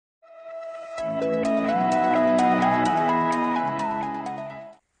Hey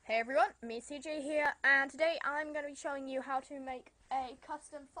everyone, me CJ here, and today I'm going to be showing you how to make a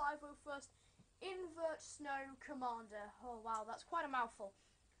custom 501st invert snow commander. Oh wow, that's quite a mouthful.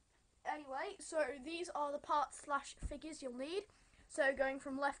 Anyway, so these are the parts slash figures you'll need. So going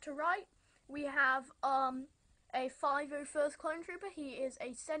from left to right, we have a 501st clone trooper. He is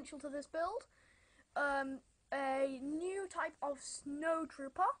essential to this build. A new type of snow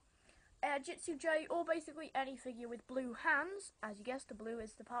trooper. A Jitsu J, or basically any figure with blue hands. As you guessed, the blue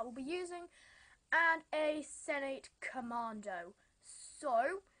is the part we'll be using. And a Senate Commando.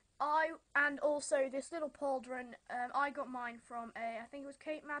 And also this little pauldron, I got mine from I think it was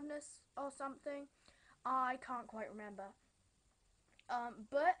Cape Madness or something. I can't quite remember.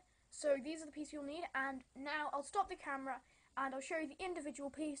 So these are the pieces you'll need, and now I'll stop the camera and I'll show you the individual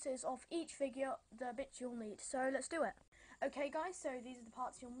pieces of each figure, the bits you'll need. So let's do it. Okay guys, so these are the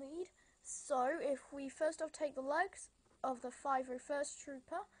parts you'll need. So if we first off take the legs of the 501st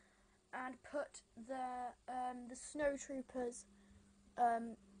Trooper and put the Snow Trooper's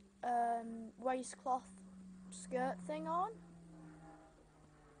waistcloth skirt thing on.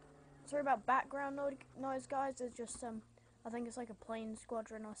 Sorry about background noise guys, there's just I think it's like a plane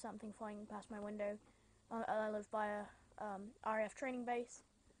squadron or something flying past my window. I live by a RAF training base.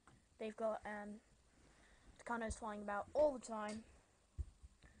 They've got Tucanos flying about all the time.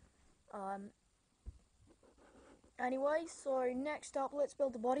 Anyway, so next up, let's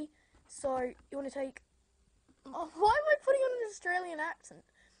build the body. So you want to take... Oh, why am I putting on an Australian accent?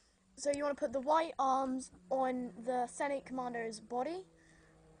 So you want to put the white arms on the Senate Commando's body.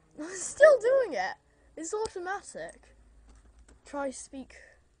 I'm still doing it. It's automatic. Try speak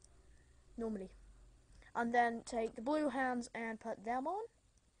normally. And then take the blue hands and put them on.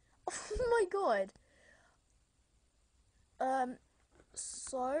 Oh my god.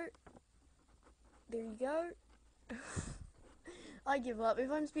 So there you go. I give up.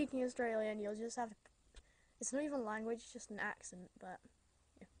 If I'm speaking Australian, you'll just have to... It's not even language, it's just an accent, but...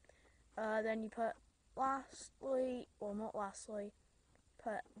 Yeah. Then you put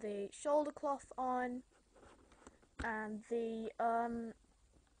put the shoulder cloth on, and the,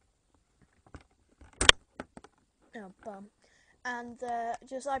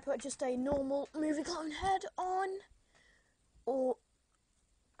 I put just a normal movie clone head on, or,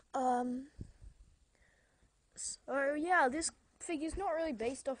 so yeah, this figure's not really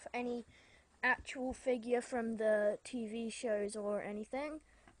based off any actual figure from the TV shows or anything,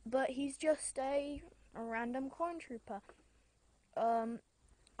 but he's just a random clone trooper.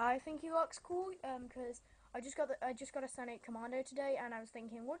 I think he looks cool, because I just got a Senate Commando today, and I was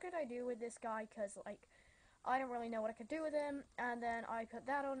thinking, what could I do with this guy, because, like, I don't really know what I could do with him, and then I put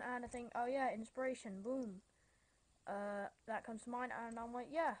that on, and I think, oh yeah, inspiration, boom. That comes to mind, and I'm like,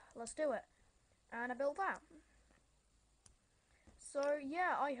 yeah, let's do it. And I built that. So,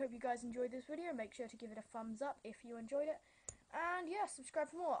 yeah, I hope you guys enjoyed this video. Make sure to give it a thumbs up if you enjoyed it. And, yeah, subscribe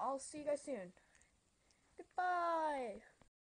for more. I'll see you guys soon. Goodbye!